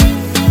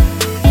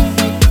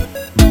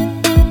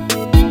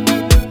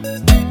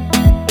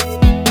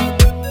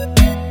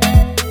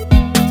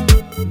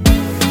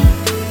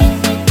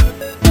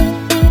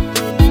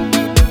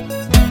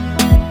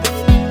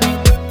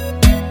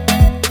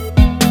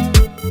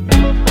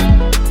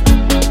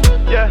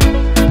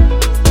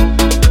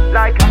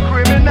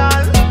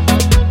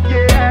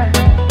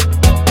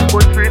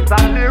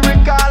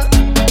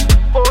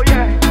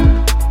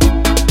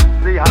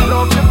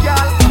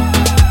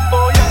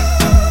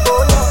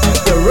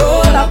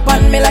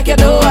me like you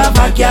don't have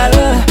a girl.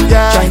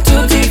 Yeah. Trying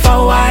to thief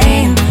for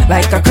wine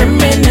like a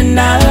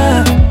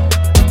criminal.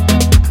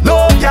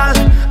 No girl,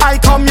 I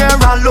come here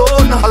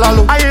alone.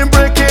 I ain't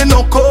breaking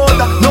no code.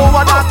 No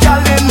other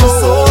girl in my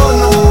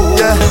zone.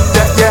 Yeah.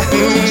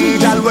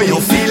 Girl, where you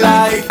feel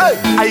like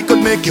I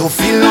could make you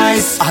feel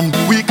nice, and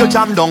we could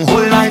jam down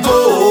whole night.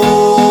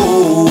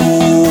 Oh,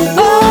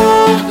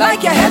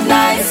 like your head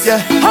nice. Yeah.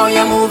 How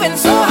you moving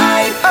so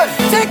high?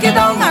 Take it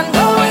down and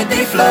go with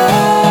the flow.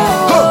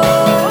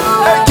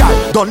 Hey,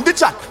 girl, done the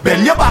chat.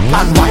 Bend your back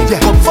and wind. Yeah,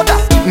 come for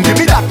that. Give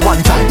me that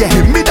one time. Yeah,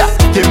 give me that.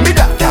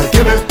 Girl,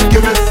 give me.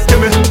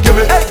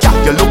 Hey, girl,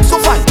 you look so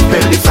fine.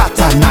 Belly fat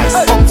and nice.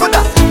 Come for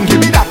that. Give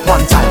me that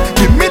one time.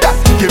 Give me that.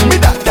 Girl, give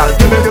me.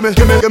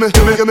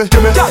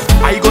 Girl,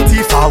 I go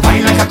thief for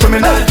wine like a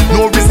criminal.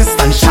 No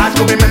resistance, charge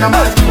to be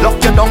minimal.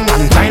 Lock you down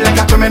and grind like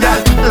a criminal.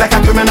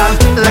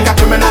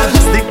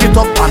 Stick it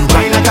up and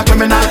grind like a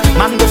criminal.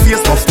 Man, go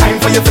face tough time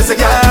for your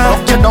physical.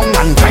 Lock you down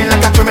and grind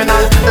like a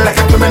criminal.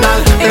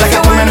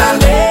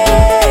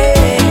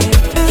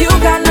 You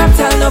cannot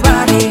tell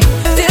nobody.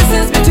 This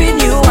is between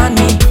you and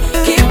me.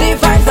 Keep the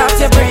vibes that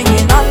you're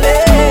bringing on me.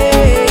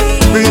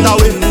 Bring it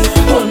away.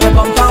 Hold me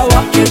bumper,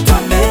 walk it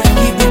on me.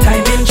 Keep the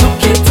timing,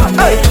 choke it on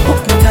me.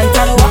 Hook me tight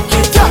and walk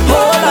it on me.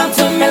 Hold on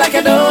to me like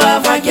you don't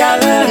have a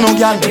girl. No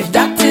girl. If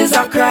that is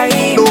a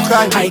crime, no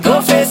crime. I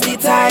go face the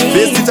time.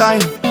 Face the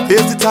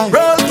time.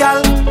 Roll,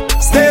 girl,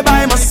 stay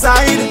by my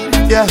side.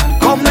 Yeah,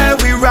 come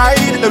let we ride.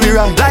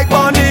 Like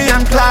Bonnie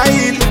and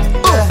Clyde.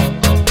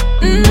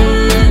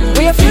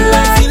 We feel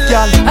like,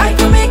 girl, I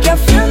can make you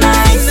feel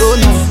nice. So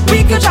nice.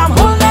 We could jam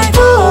whole night.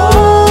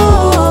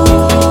 Oh,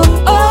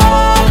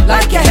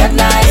 like your head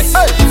nice.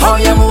 How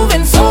you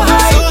moving so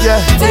high?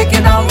 Yeah. Take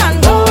it down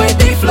and go with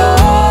the flow.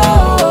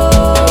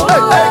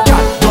 Hey,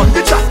 girl, run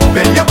the track,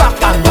 bend your back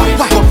and wind.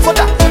 Come for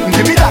that,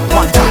 give me that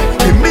one time.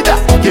 Give me that,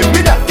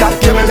 girl,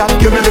 give me.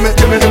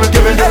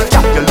 Hey,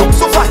 girl, you look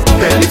so fine,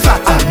 belly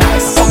fat and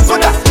nice. Come for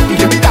that,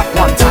 give me that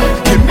one time.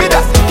 Give me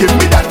that,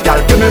 girl,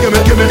 give me.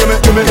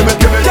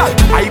 Girl,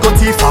 I go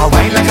thief for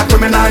wine like a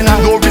criminal.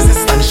 No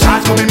resistance,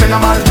 charge to be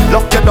minimal.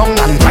 Lock you down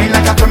and grind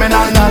like a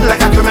criminal.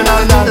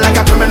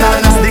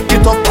 Stick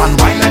it up and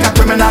wine like a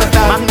criminal.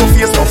 Man, go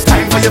face tough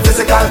time for your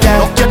physical.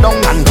 Lock you down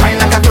and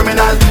grind like a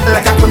criminal.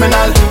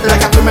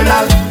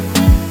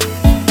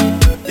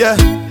 Yeah,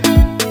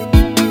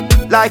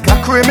 like a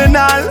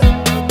criminal.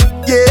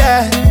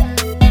 Yeah,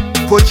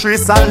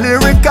 Patrice and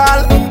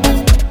Lyrikal.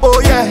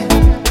 Oh yeah,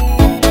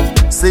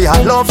 say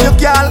I love you,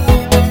 girl.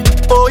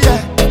 Oh yeah.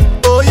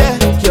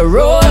 You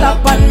roll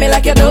up on me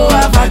like you don't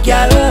have a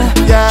girl.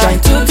 Yeah. Trying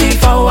to thief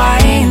for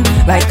wine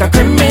like a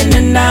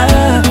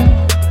criminal.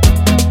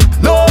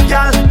 No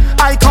girl,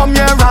 I come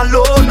here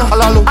alone.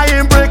 I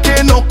ain't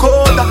breaking no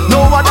code.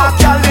 No other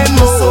girl in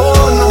my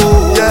zone.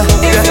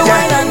 If you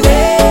wine and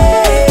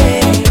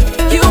day,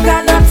 you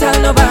cannot tell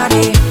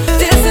nobody.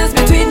 This is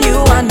between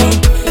you and me.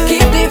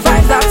 Keep the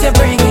vibes that you're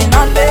bringing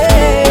on me.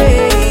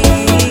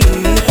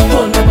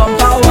 Hold me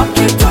bumper, walk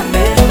it on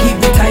me. Keep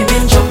the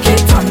timing, choke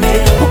it on me.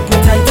 Hook me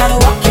tight and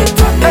walk it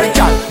on me. Hey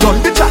girl, run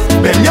the track,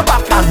 bend your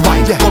back and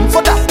wind. Yeah, come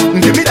for that,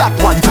 give me that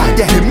one time.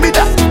 Yeah, give me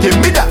that,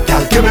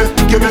 girl, give me.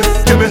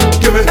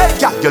 Hey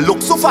girl, you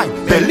look so fine,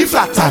 belly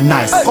flat and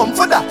nice. Come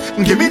for that,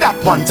 give me that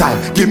one time.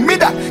 Give me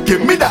that,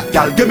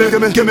 girl, give me.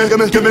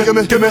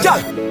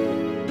 Girl,